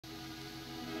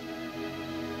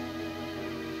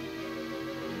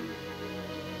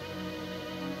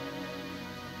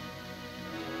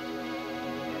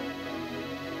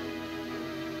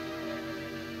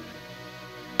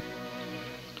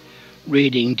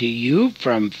Reading to you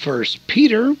from 1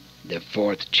 Peter, the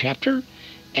 4th chapter,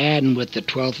 and with the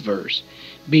 12th verse.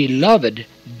 Beloved,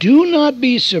 do not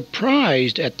be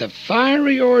surprised at the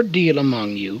fiery ordeal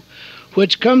among you,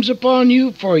 which comes upon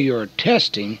you for your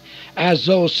testing, as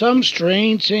though some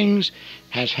strange things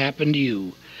has happened to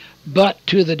you. But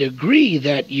to the degree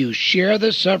that you share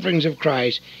the sufferings of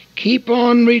Christ, keep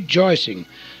on rejoicing,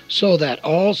 so that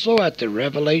also at the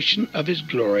revelation of his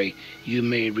glory you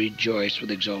may rejoice with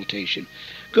exultation.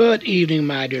 Good evening,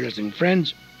 my dear listening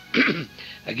friends.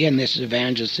 Again, this is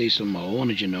Evangelist Cecil Moe, and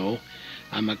as you know,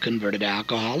 I'm a converted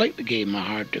alcoholic that gave my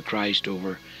heart to Christ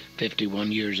over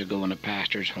 51 years ago in a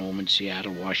pastor's home in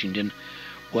Seattle, Washington.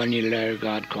 1 year later,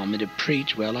 God called me to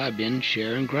preach. Well, I've been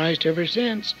sharing Christ ever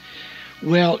since.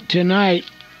 Well, tonight,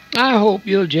 I hope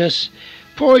you'll just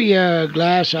pour you a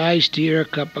glass of iced tea or a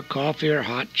cup of coffee or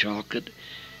hot chocolate.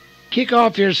 Kick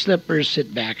off your slippers,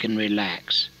 sit back and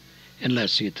relax. And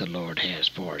let's see what the Lord has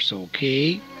for us,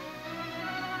 okay?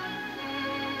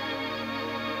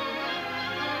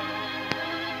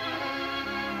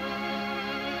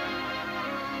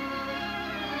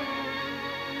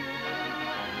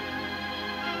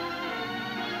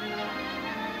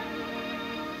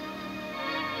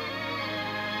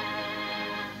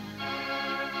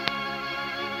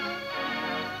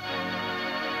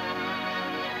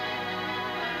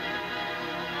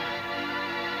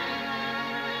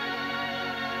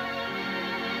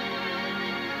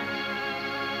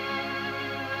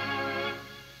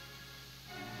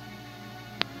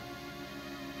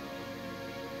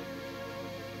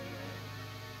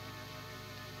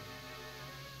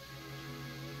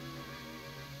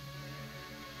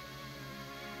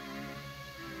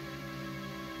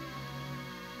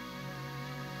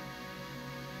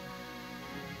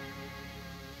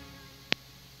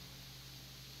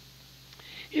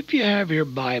 If you have your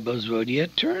Bibles, would you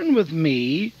turn with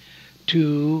me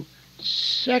to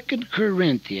 2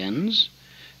 Corinthians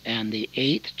and the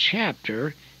 8th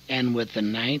chapter and with the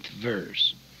 9th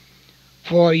verse.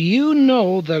 For you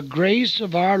know the grace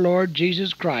of our Lord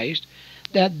Jesus Christ,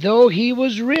 that though he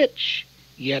was rich,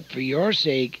 yet for your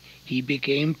sake he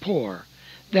became poor,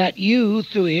 that you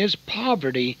through his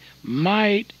poverty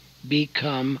might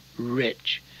become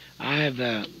rich.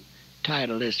 I've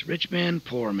titled this Rich Man,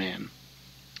 Poor Man.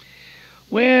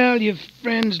 Well, you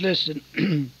friends,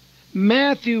 listen.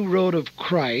 Matthew wrote of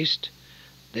Christ,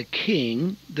 the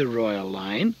King, the royal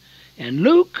line, and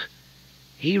Luke,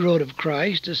 he wrote of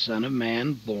Christ, the Son of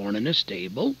Man, born in a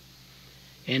stable.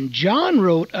 And John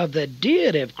wrote of the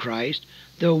deity of Christ,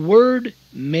 the Word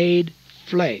made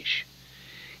flesh.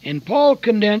 And Paul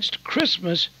condensed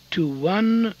Christmas to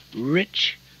one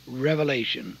rich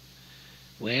revelation.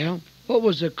 Well, what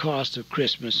was the cost of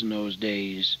Christmas in those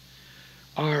days?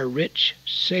 Our rich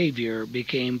Savior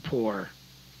became poor.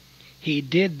 He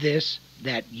did this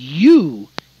that you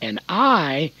and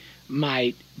I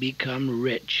might become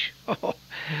rich. Oh,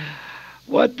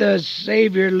 what the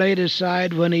Savior laid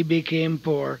aside when he became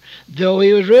poor. Though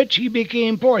he was rich, he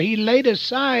became poor. He laid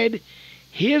aside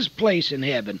his place in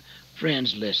heaven.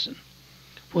 Friends, listen.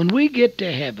 When we get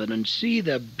to heaven and see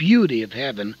the beauty of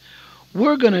heaven,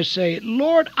 we're going to say,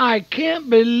 Lord, I can't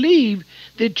believe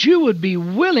that you would be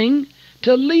willing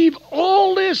to leave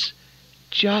all this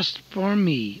just for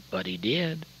me. But he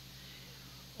did.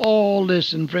 Oh,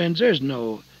 listen, friends, there's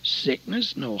no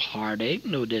sickness, no heartache,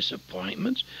 no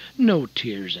disappointments, no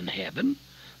tears in heaven.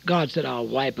 God said, I'll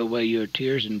wipe away your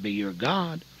tears and be your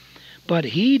God. But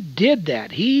he did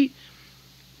that. He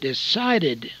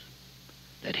decided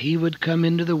that he would come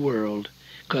into the world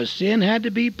because sin had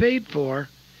to be paid for,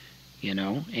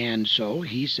 and so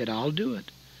he said, I'll do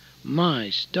it. My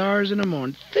stars in the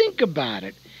morning. Think about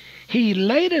it. He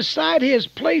laid aside his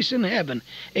place in heaven,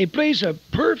 a place of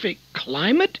perfect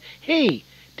climate. Hey,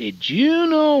 did you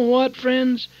know what,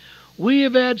 friends? We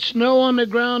have had snow on the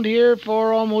ground here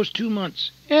for almost 2 months,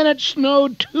 and it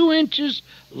snowed 2 inches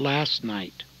last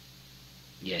night.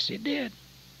 Yes, it did.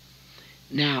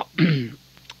 Now,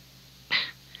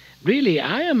 really,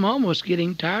 I am almost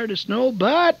getting tired of snow,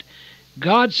 but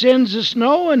God sends the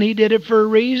snow, and he did it for a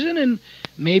reason, and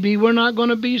maybe we're not going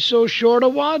to be so short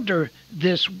of water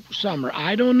this summer.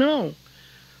 I don't know.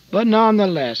 But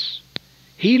nonetheless,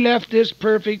 he left this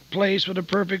perfect place with a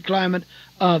perfect climate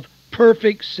of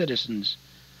perfect citizens.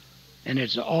 And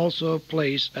it's also a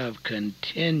place of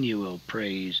continual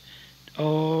praise.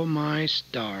 Oh, my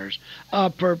stars. A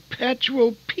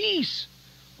perpetual peace.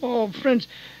 Oh, friends,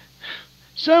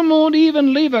 some won't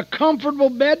even leave a comfortable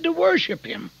bed to worship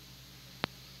him.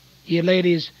 He laid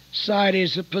his side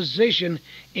his position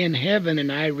in heaven, and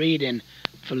I read in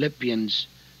Philippians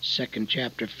 2nd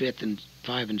chapter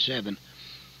 5 and 7.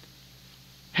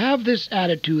 Have this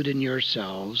attitude in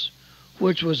yourselves,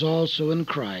 which was also in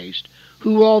Christ,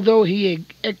 who, although he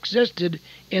existed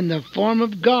in the form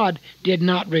of God, did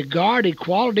not regard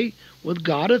equality with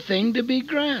God a thing to be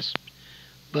grasped,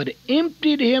 but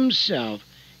emptied himself,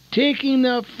 taking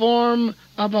the form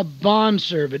of a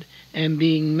bondservant, and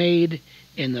being made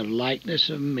in the likeness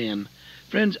of men.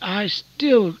 Friends, I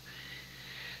still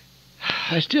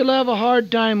have a hard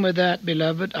time with that,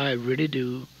 beloved. I really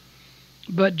do.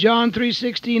 But John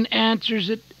 3:16 answers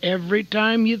it every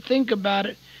time you think about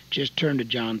it. Just turn to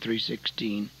John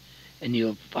 3:16 and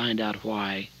you'll find out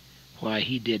why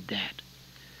he did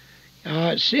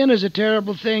that. Sin is a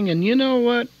terrible thing, and you know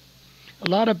what? A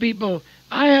lot of people...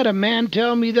 I had a man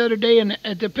tell me the other day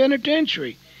at the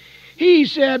penitentiary. He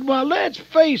said, well, let's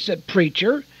face it,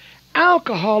 preacher,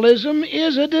 alcoholism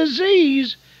is a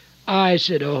disease. I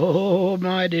said, oh,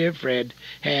 my dear friend,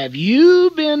 have you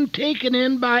been taken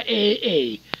in by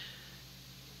AA?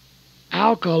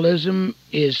 Alcoholism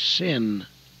is sin.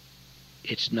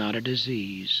 It's not a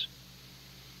disease.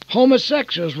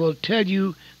 Homosexuals will tell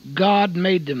you God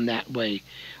made them that way.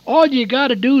 All you got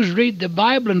to do is read the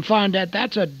Bible and find out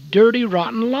that's a dirty,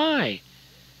 rotten lie.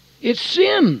 It's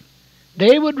sin.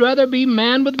 They would rather be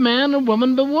man with man and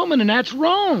woman with woman, and that's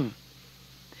wrong.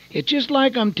 It's just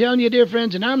like I'm telling you, dear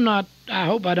friends, and I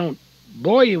hope I don't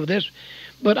bore you with this,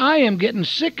 but I am getting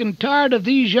sick and tired of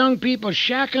these young people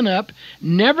shacking up,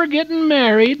 never getting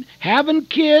married, having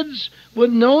kids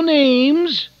with no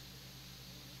names.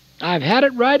 I've had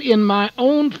it right in my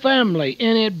own family,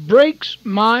 and it breaks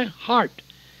my heart.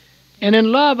 And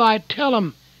in love, I tell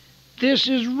them, this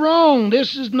is wrong.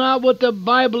 This is not what the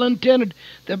Bible intended.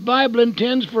 The Bible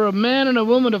intends for a man and a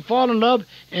woman to fall in love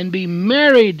and be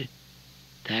married.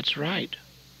 That's right.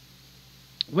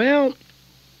 Well,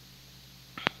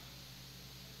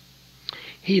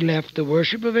 he left the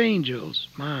worship of angels.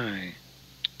 My.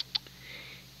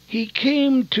 He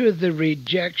came to the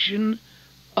rejection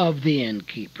of the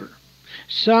innkeeper.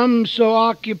 Some so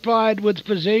occupied with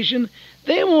possession,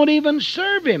 they won't even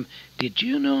serve him. Did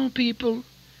you know, people?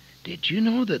 Did you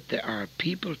know that there are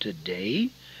people today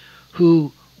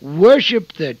who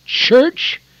worship the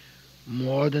church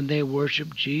more than they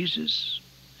worship Jesus?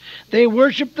 They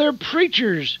worship their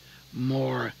preachers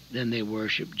more than they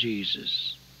worship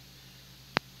Jesus.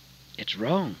 It's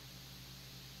wrong.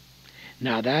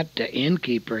 Now that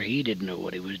innkeeper, he didn't know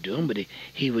what he was doing, but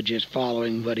he was just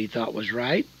following what he thought was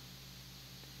right.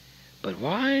 But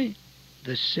why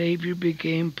the Savior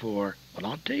became poor?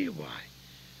 Well, I'll tell you why.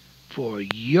 For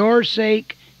your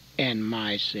sake and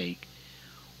my sake.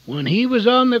 When he was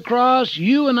on the cross,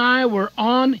 you and I were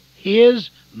on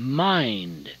his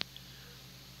mind.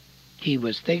 He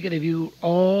was thinking of you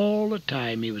all the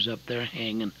time he was up there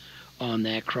hanging on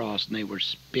that cross, and they were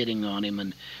spitting on him,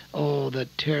 and oh, the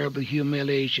terrible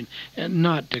humiliation, and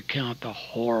not to count the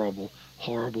horrible,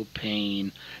 horrible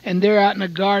pain. And there out in the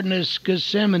Garden of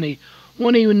Gethsemane,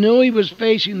 when he knew he was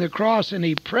facing the cross, and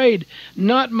he prayed,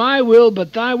 not my will,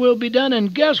 but thy will be done.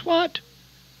 And guess what?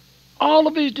 All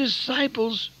of his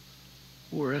disciples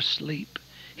were asleep.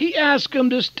 He asked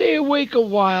them to stay awake a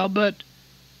while, but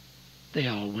they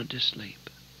all went to sleep.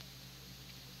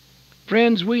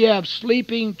 Friends, we have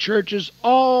sleeping churches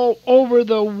all over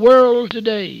the world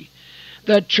today.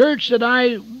 The church that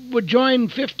I would join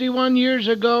 51 years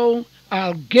ago,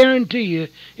 I'll guarantee you,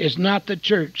 is not the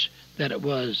church that it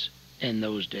was in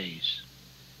those days.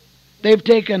 They've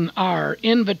taken our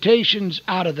invitations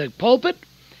out of the pulpit.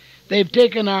 They've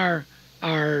taken our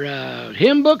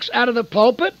hymn books out of the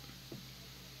pulpit.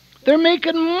 They're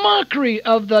making mockery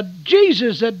of the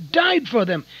Jesus that died for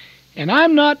them. And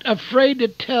I'm not afraid to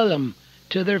tell them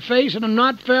to their face, and I'm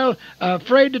not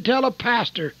afraid to tell a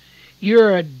pastor,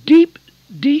 you're a deep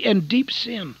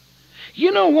sin.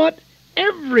 You know what?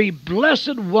 Every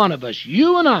blessed one of us,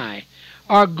 you and I,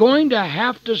 are going to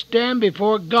have to stand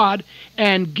before God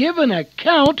and give an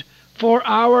account for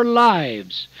our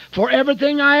lives, for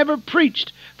everything I ever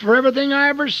preached, for everything I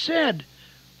ever said,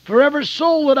 for every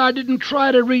soul that I didn't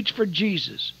try to reach for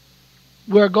Jesus.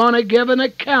 We're going to give an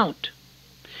account.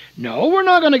 No, we're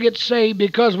not going to get saved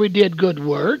because we did good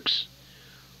works.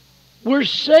 We're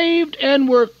saved and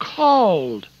we're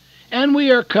called, and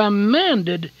we are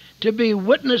commanded to be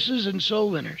witnesses and soul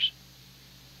winners.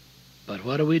 But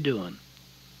what are we doing?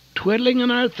 Twiddling in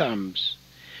our thumbs.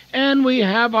 And we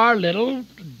have our little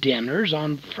dinners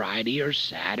on Friday or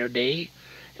Saturday.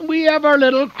 And we have our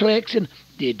little cliques. And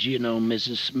did you know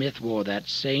Mrs. Smith wore that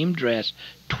same dress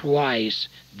twice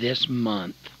this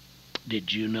month?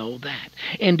 Did you know that?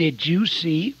 And did you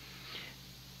see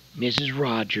Mrs.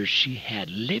 Rogers? She had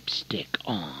lipstick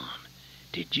on.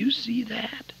 Did you see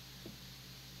that?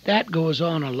 That goes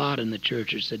on a lot in the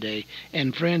churches today.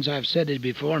 And friends, I've said it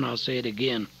before and I'll say it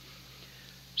again.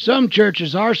 Some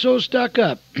churches are so stuck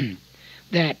up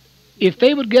that if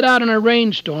they would get out in a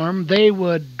rainstorm, they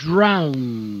would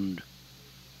drown.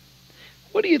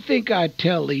 What do you think I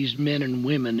tell these men and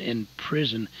women in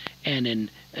prison and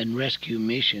in rescue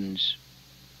missions?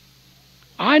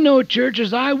 I know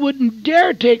churches I wouldn't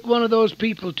dare take one of those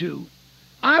people to.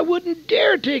 I wouldn't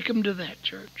dare take them to that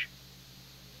church.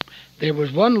 There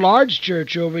was one large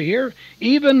church over here,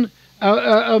 even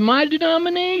my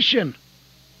denomination.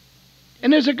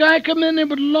 And there's a guy come in there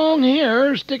with long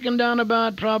hair sticking down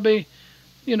about probably,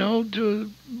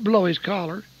 to below his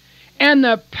collar. And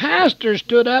the pastor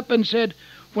stood up and said,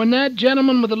 when that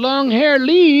gentleman with the long hair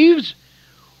leaves,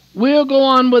 we'll go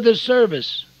on with the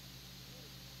service.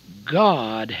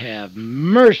 God have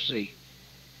mercy.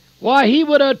 Why, he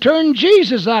would have turned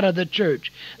Jesus out of the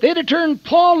church. They'd have turned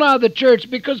Paul out of the church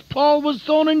because Paul was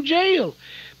thrown in jail.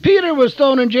 Peter was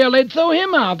thrown in jail. They'd throw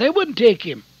him out. They wouldn't take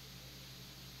him.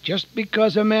 Just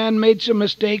because a man made some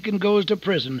mistake and goes to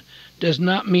prison does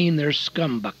not mean they're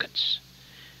scumbuckets.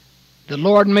 The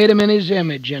Lord made him in his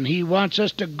image, and he wants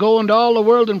us to go into all the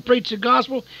world and preach the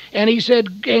gospel. And he said,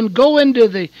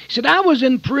 he said, I was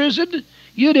in prison.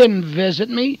 You didn't visit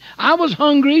me. I was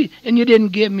hungry, and you didn't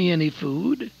give me any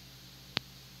food.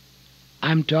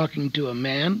 I'm talking to a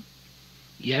man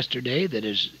yesterday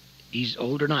he's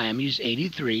older than I am. He's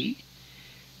 83.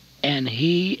 And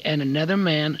he and another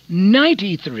man,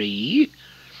 93,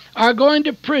 are going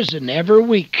to prison every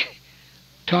week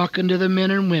talking to the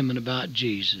men and women about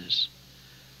Jesus.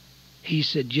 He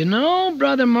said,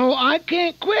 Brother Moe, I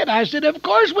can't quit. I said, of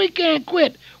course we can't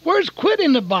quit. Where's quit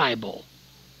in the Bible?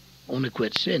 Only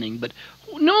quit sinning. But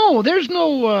no, there's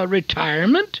no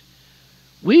retirement.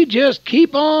 We just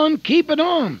keep on keeping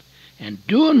on and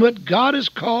doing what God has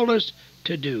called us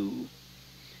to do.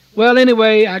 Well,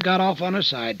 anyway, I got off on a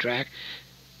sidetrack.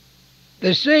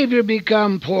 The Savior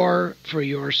become poor for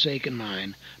your sake and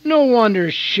mine. No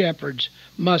wonder shepherds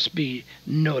must be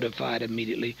notified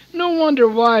immediately. No wonder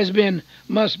wise men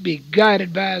must be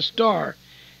guided by a star.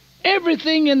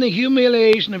 Everything in the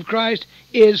humiliation of Christ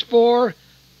is for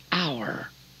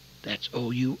that's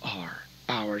O-U-R,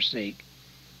 our sake.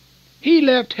 He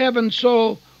left heaven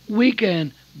so we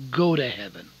can go to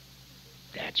heaven.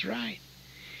 That's right.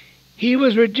 He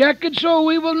was rejected so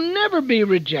we will never be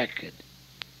rejected.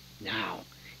 Now,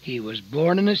 he was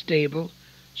born in a stable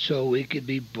so we could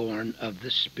be born of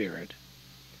the Spirit.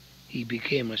 He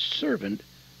became a servant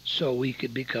so we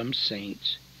could become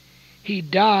saints. He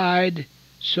died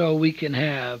so we can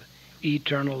have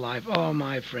eternal life. Oh,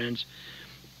 my friends,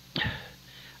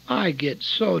 I get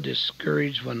so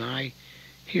discouraged when I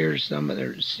hear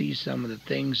see some of the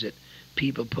things that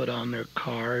people put on their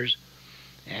cars.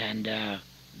 And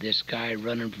this guy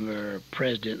running for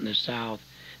president in the South,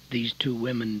 these two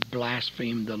women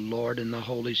blasphemed the Lord and the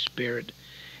Holy Spirit.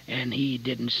 And he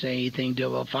didn't say anything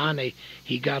till, well, finally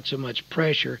he got so much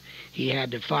pressure he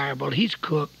had to fire. Well, he's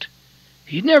cooked.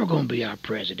 He's never going to be our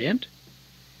president.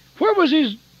 Where was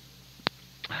his...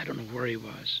 I don't know where he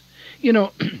was.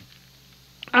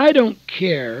 I don't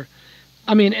care.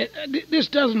 I mean, this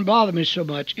doesn't bother me so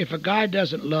much. If a guy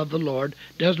doesn't love the Lord,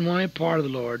 doesn't want any part of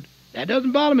the Lord, that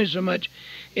doesn't bother me so much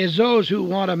as those who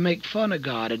want to make fun of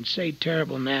God and say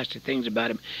terrible, nasty things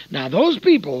about him. Now, those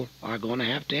people are going to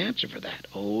have to answer for that.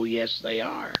 Oh, yes, they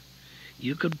are.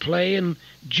 You could play and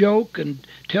joke and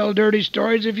tell dirty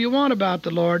stories if you want about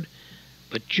the Lord,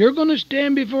 but you're going to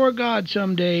stand before God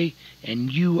someday,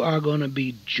 and you are going to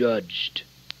be judged.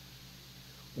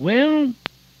 Well,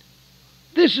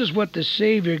 this is what the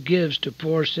Savior gives to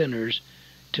poor sinners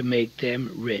to make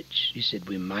them rich. He said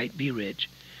we might be rich.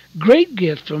 Great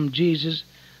gift from Jesus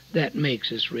that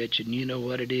makes us rich, and you know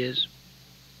what it is?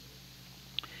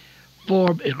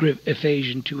 For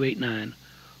Ephesians 2:8-9,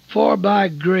 for by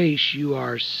grace you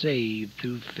are saved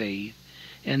through faith,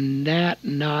 and that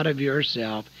not of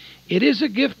yourself. It is a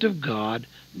gift of God,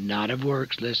 not of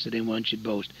works, lest anyone should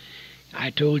boast. I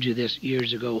told you this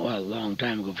years ago, well, a long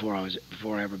time ago,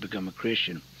 before I ever become a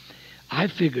Christian. I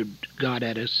figured God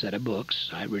had a set of books.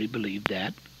 I really believed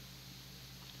that.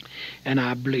 And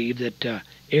I believed that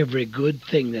every good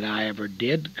thing that I ever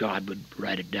did, God would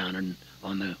write it down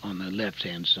on the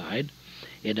left-hand side.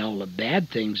 And all the bad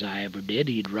things I ever did,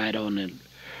 he'd write on the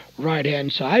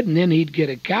right-hand side, and then he'd get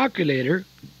a calculator.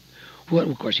 Well,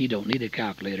 of course, he don't need a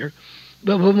calculator.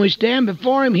 But when we stand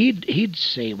before him, he'd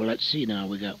say, well, let's see now.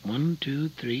 We got 1, 2,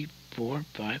 3, 4,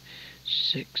 5,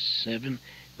 6, 7.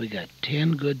 We got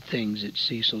 10 good things that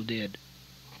Cecil did.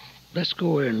 Let's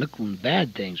go over and look at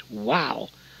bad things. Wow.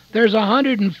 There's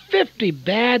 150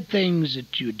 bad things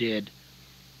that you did.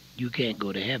 you can't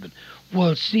go to heaven.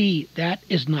 Well, see, that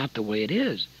is not the way it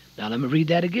is. Now let me read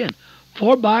that again.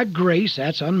 For by grace,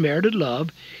 that's unmerited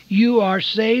love, you are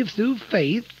saved through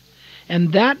faith,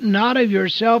 and that not of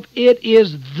yourself, it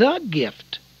is the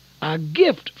gift, a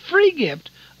gift, free gift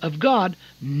of God,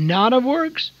 not of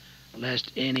works,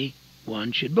 lest any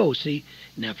one should boast. See,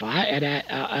 now if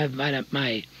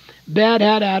my bad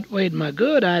had outweighed my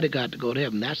good, I'd have got to go to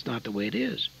heaven. That's not the way it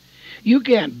is. You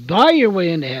can't buy your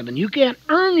way into heaven. You can't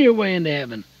earn your way into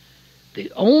heaven.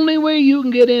 The only way you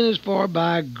can get in is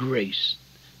by grace.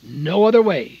 No other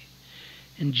way.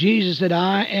 And Jesus said,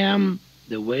 I am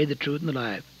the way, the truth, and the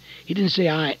life. He didn't say,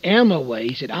 I am a way.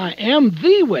 He said, I am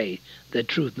the way, the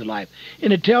truth, and the life.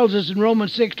 And it tells us in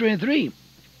Romans 6:23,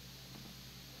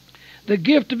 the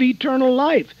gift of eternal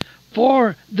life.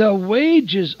 For the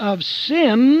wages of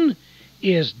sin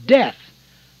is death,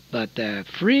 but the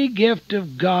free gift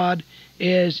of God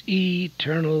is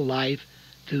eternal life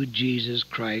through Jesus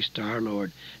Christ our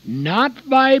Lord. Not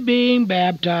by being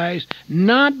baptized,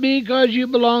 not because you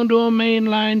belong to a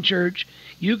mainline church.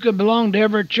 You can belong to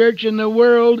every church in the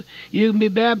world. You can be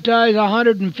baptized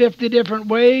 150 different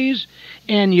ways,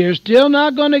 and you're still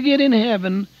not going to get in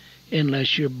heaven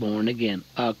unless you're born again,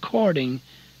 according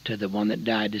to the one that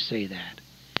died to say that.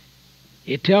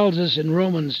 It tells us in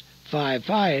Romans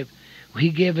 5:5, He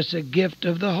gave us a gift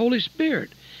of the Holy Spirit.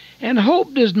 And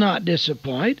hope does not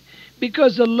disappoint,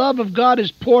 because the love of God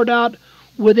is poured out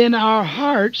within our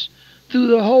hearts through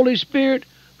the Holy Spirit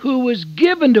who was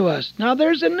given to us. Now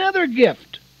there's another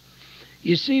gift.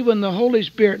 You see, when the Holy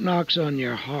Spirit knocks on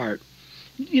your heart,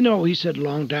 you know, He said a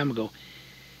long time ago,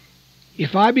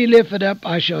 if I be lifted up,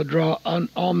 I shall draw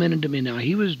all men unto me. Now,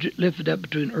 He was lifted up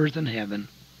between earth and heaven,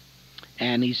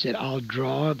 and He said, I'll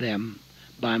draw them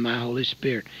by my Holy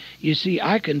Spirit. You see,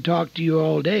 I can talk to you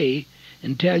all day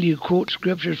and tell you, quote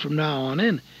scriptures from now on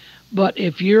in, but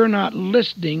if you're not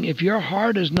listening, if your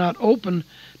heart is not open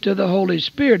to the Holy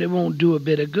Spirit, it won't do a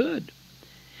bit of good.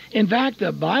 In fact,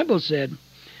 the Bible said,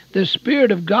 the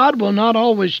Spirit of God will not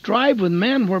always strive with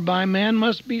man, whereby man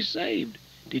must be saved.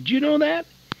 Did you know that?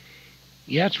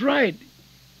 Yeah, that's right.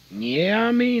 Yeah,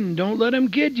 I mean, don't let him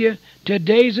kid you.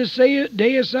 Today's a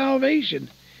day of salvation.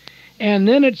 And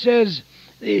then it says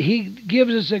He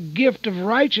gives us a gift of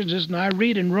righteousness, and I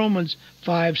read in Romans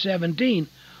 5:17,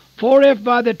 for if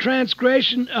by the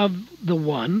transgression of the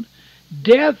one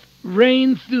death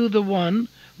reigned through the one,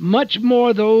 much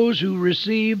more those who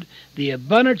received the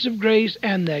abundance of grace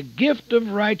and the gift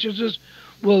of righteousness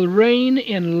will reign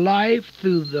in life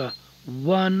through the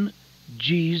one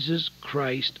Jesus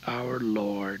Christ our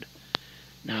Lord.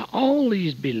 Now all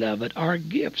these, beloved, are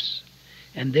gifts,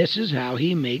 and this is how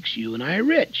He makes you and I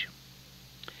rich.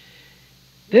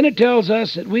 Then it tells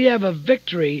us that we have a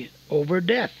victory over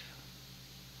death.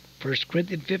 1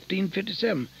 Corinthians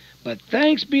 15:57. But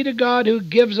thanks be to God who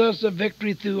gives us a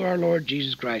victory through our Lord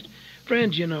Jesus Christ.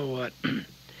 Friends, you know what?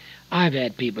 I've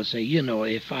had people say, you know,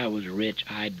 if I was rich,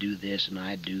 I'd do this and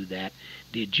I'd do that.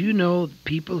 Did you know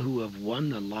people who have won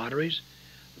the lotteries,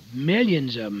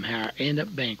 millions of them end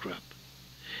up bankrupt?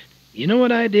 You know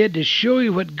what I did to show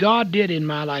you what God did in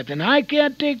my life? And I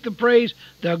can't take the praise,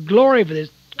 the glory for this.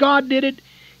 God did it.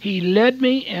 He led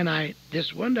me, and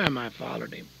this one time I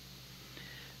followed Him.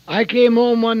 I came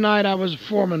home one night. I was a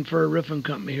foreman for a roofing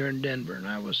company here in Denver, and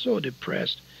I was so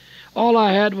depressed. All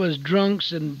I had was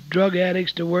drunks and drug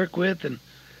addicts to work with,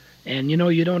 and you know,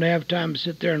 you don't have time to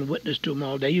sit there and witness to them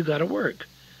all day. You got to work.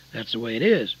 That's the way it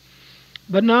is.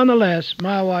 But nonetheless,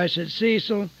 my wife said,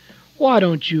 Cecil, why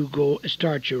don't you go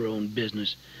start your own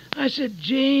business? I said,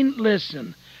 Jane,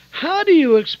 listen, how do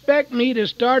you expect me to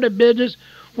start a business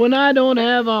when I don't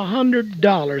have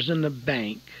 $100 in the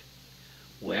bank?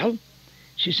 Well,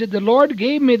 she said, the Lord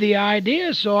gave me the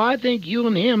idea, so I think you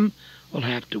and Him will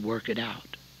have to work it out.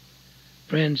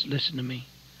 Friends, listen to me.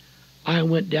 I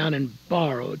went down and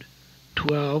borrowed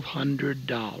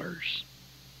 $1,200.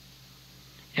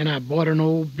 And I bought an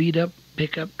old beat-up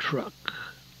pickup truck.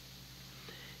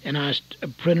 And I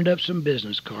printed up some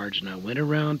business cards, and I went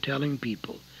around telling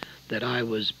people that I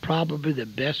was probably the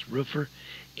best roofer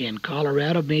in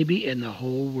Colorado, maybe in the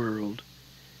whole world.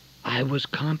 I was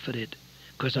confident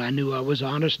because I knew I was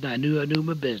honest and I knew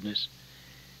my business.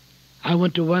 I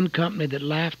went to one company that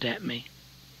laughed at me.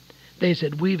 They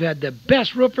said, we've had the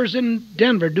best roofers in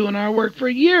Denver doing our work for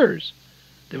years.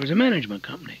 There was a management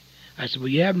company. I said, well,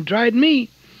 you haven't tried me.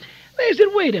 They said,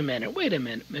 wait a minute,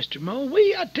 Mr. Moe.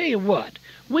 I tell you what,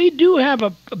 we do have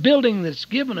a building that's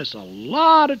given us a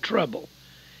lot of trouble.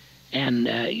 And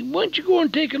why don't you go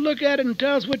and take a look at it and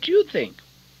tell us what you think?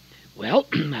 Well,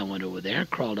 I went over there,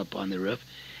 crawled up on the roof,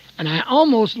 and I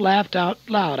almost laughed out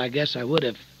loud. I guess I would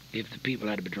have if the people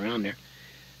had been around there.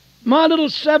 My little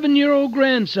 7-year-old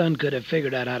grandson could have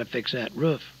figured out how to fix that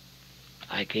roof.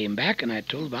 I came back and I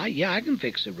told him, yeah, I can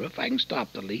fix the roof. I can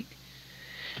stop the leak.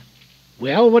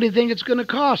 Well, what do you think it's going to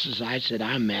cost us? I said,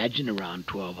 I imagine around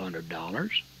 $1,200.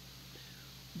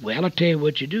 Well, I'll tell you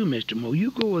what you do, Mr. Moe.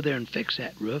 You go over there and fix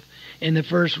that roof. In the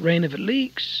first rain, if it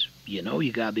leaks,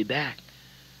 you got to be back.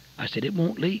 I said, it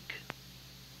won't leak.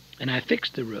 And I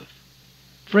fixed the roof.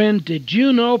 Friends, did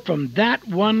you know from that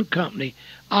one company,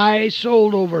 I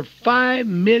sold over $5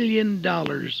 million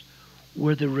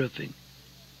worth of roofing?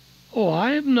 Oh,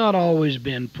 I have not always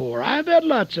been poor. I've had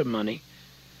lots of money.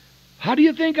 How do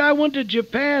you think I went to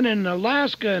Japan and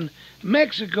Alaska and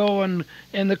Mexico and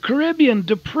the Caribbean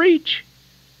to preach?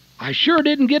 I sure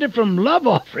didn't get it from love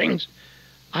offerings.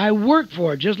 I worked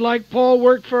for it, just like Paul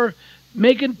worked for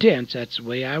making tents. That's the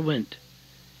way I went.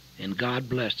 And God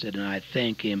blessed it, and I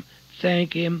thank Him,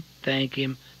 thank Him, thank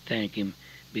Him, thank Him,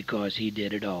 because He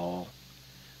did it all.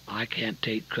 I can't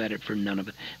take credit for none of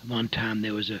it. One time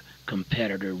there was a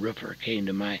competitor roofer came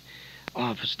to my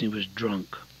office, and he was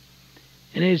drunk.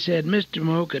 And he said, Mr.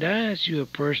 Moe, could I ask you a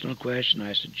personal question?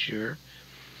 I said, sure.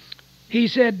 He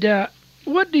said,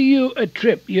 what do you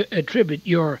attribute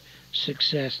your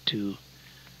success to?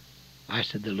 I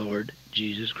said, the Lord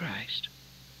Jesus Christ.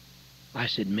 I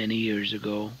said, many years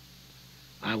ago,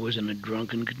 I was in a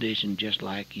drunken condition just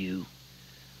like you.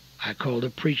 I called a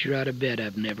preacher out of bed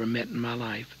I've never met in my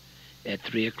life at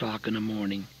 3 o'clock in the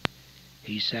morning.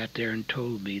 He sat there and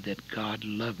told me that God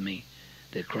loved me,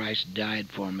 that Christ died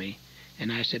for me.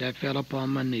 And I said, I fell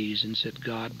upon my knees and said,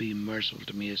 God, be merciful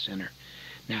to me, a sinner.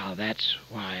 Now, that's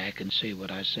why I can say what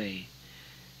I say.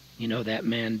 You know, that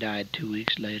man died 2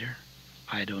 weeks later.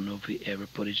 I don't know if he ever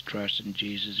put his trust in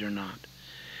Jesus or not.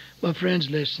 But friends,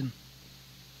 listen.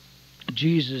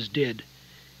 Jesus did.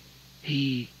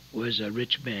 He was a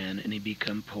rich man, and he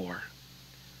became poor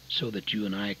so that you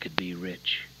and I could be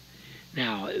rich.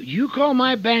 Now, you call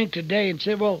my bank today and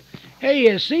say, well, hey,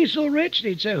 is Cecil rich? And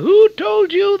he'd say, who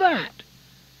told you that?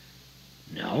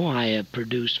 No, I have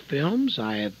produced films.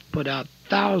 I have put out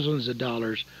thousands of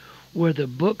dollars worth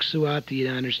of books throughout the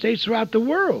United States, throughout the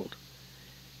world.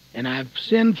 And I've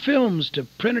sent films to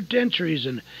penitentiaries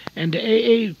and to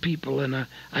AA people, and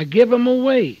I give them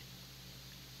away.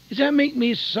 Does that make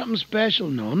me something special?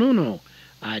 No, no, no.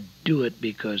 I do it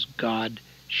because God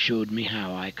showed me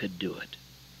how I could do it.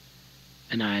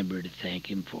 And I'm ready to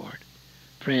thank Him for it.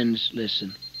 Friends,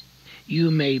 listen.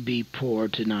 You may be poor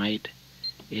tonight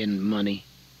in money,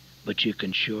 but you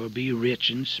can sure be rich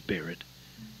in spirit.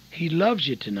 He loves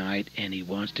you tonight, and He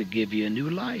wants to give you a new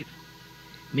life.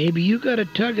 Maybe you got a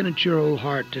tugging at your old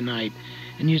heart tonight,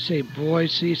 and you say, boy,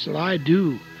 Cecil, I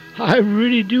do. I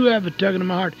really do have a tugging in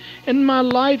my heart, and my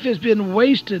life has been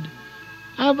wasted.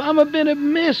 I've been a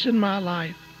mess in my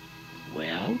life.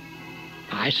 Well,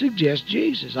 I suggest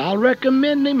Jesus. I'll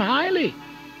recommend Him highly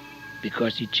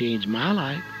because He changed my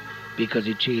life, because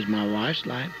He changed my wife's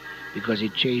life, because He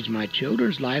changed my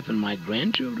children's life and my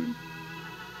grandchildren,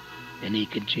 and He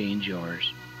can change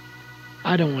yours.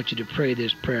 I don't want you to pray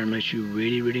this prayer unless you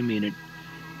really, really mean it.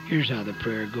 Here's how the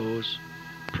prayer goes.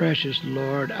 Precious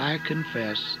Lord, I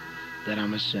confess that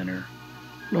I'm a sinner.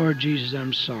 Lord Jesus,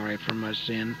 I'm sorry for my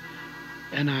sin,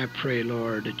 and I pray,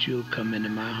 Lord, that You'll come into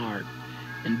my heart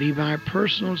and be my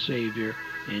personal Savior.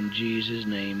 In Jesus'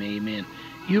 name, amen.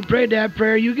 You prayed that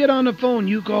prayer, you get on the phone,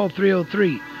 you call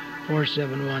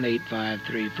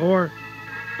 303-471-8534.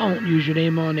 I won't use your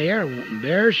name on the air, I won't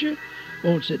embarrass you,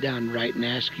 won't sit down and write and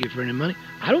ask you for any money.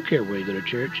 I don't care where you go to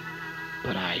church,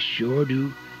 but I sure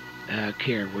do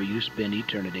care where you spend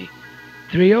eternity.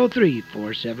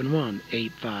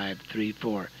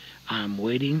 303-471-8534. I'm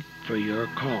waiting for your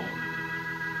call.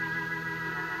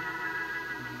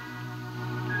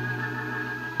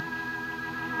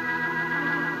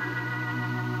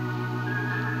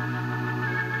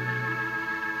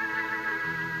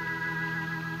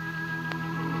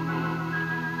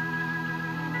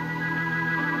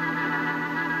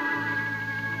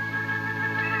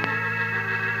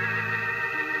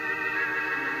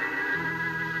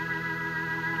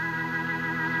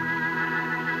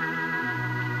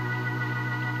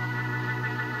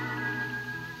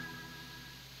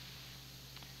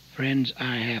 Friends,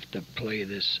 I have to play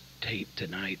this tape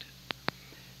tonight.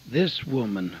 This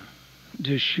woman,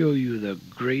 to show you the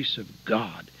grace of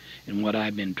God and what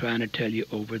I've been trying to tell you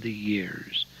over the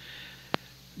years.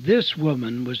 This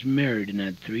woman was married and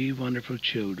had 3 wonderful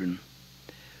children.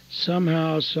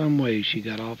 Somehow, some way, she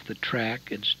got off the track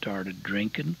and started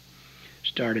drinking,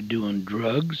 started doing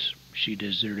drugs. She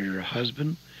deserted her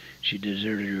husband. She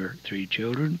deserted her 3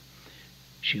 children.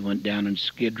 She went down in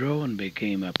Skid Row and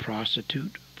became a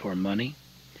prostitute for money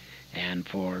and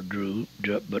for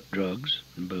drugs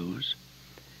and booze.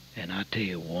 And I tell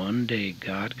you, one day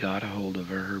God got a hold of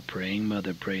her. Her praying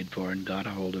mother prayed for her and got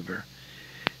a hold of her.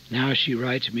 Now she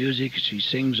writes music. She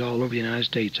sings all over the United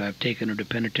States. I've taken her to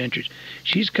penitentiaries.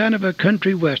 She's kind of a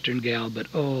country western gal, but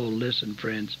oh, listen,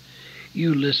 friends.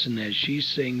 You listen as she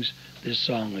sings this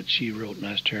song that she wrote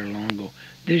not terribly long ago.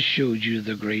 This shows you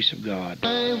the grace of God.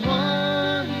 I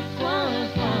once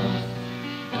was lost,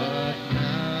 but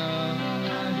now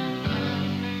I'm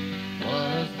found.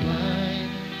 Was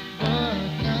blind,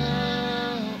 but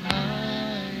now I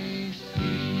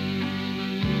see.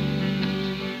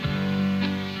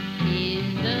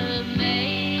 His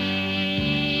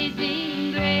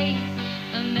amazing grace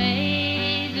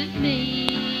amazes me.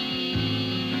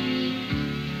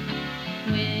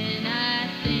 When I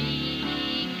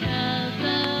think of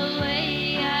the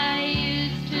way I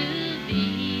used to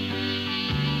be,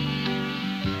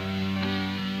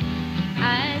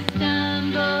 I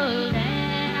stumbled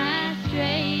and I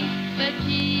strayed, but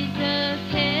Jesus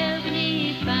helped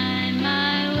me find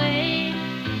my way.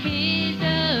 His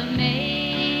amazing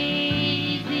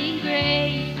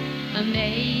grace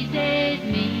amazes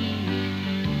me.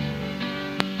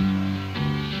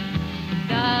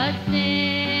 God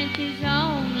sent His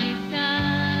only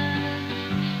Son,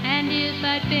 and if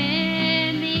I'd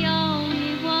been the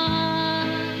only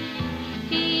one,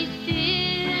 He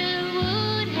still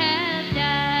would have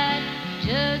died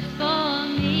just for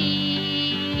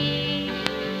me.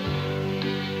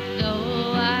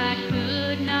 Though I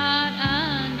could not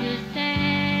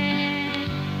understand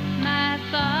my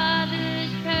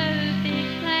Father's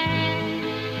perfect plan,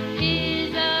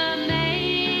 His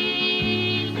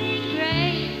amazing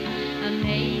grace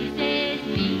amazes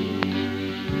me.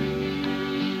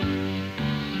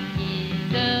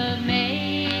 His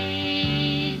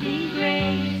amazing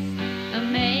grace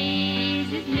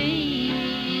amazes me.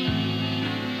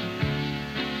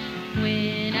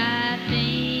 When I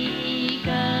think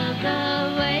of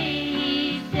the way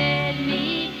He set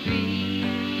me free,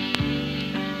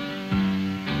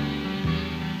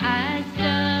 I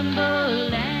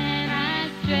stumble and I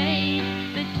stray,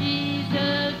 but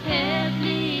Jesus helped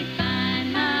me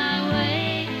find my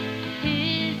way.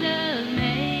 His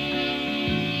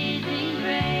amazing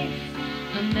grace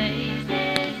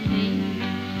amazes me.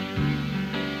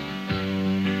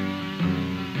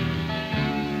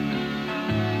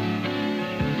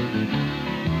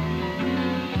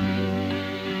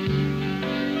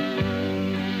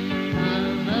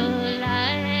 From a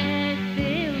life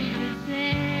filled with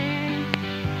sin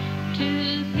to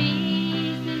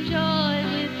peace and joy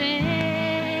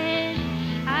within,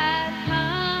 I've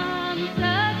come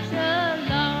such a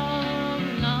long,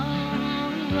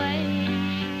 long way.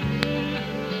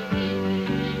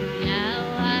 Now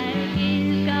I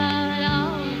give God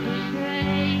all the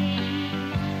praise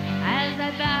as I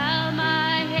bow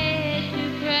my head to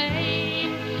pray.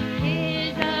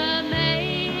 His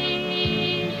amazing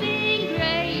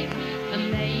grace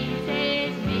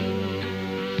amazes me.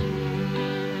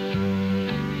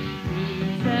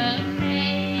 His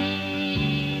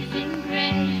amazing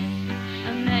grace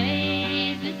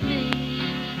amazes me.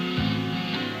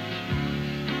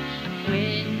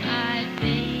 When I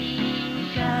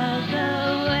think of the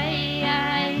way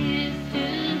I used to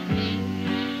be,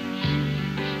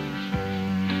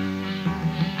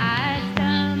 I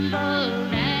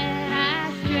stumbled and I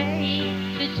strayed,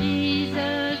 but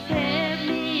Jesus helped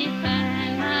me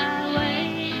find my way.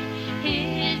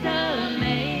 His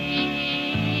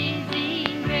amazing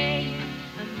grace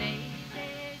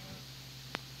amazes.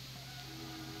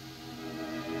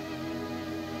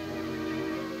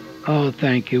 Oh,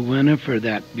 thank you, Winna, for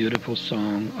that beautiful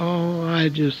song. Oh, I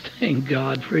just thank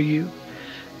God for you.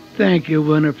 Thank you,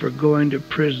 Winna, for going to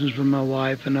prisons for my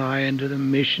wife and I, and to the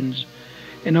missions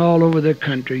and all over the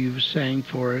country you've sang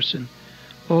for us. And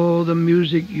oh, the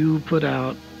music you put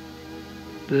out,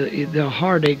 the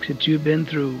heartaches that you've been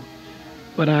through.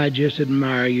 But I just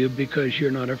admire you because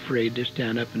you're not afraid to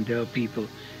stand up and tell people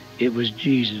it was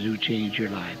Jesus who changed your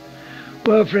life.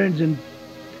 Well, friends, and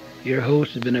your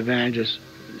host has been Evangelist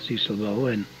Cecil Moe,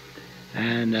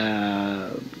 and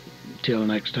till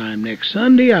next time, next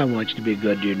Sunday, I want you to be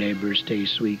good to your neighbors, stay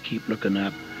sweet, keep looking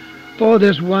up. For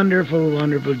this wonderful,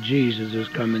 wonderful Jesus is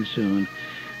coming soon.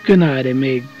 Good night, and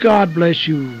may God bless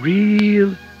you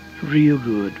real, real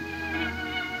good.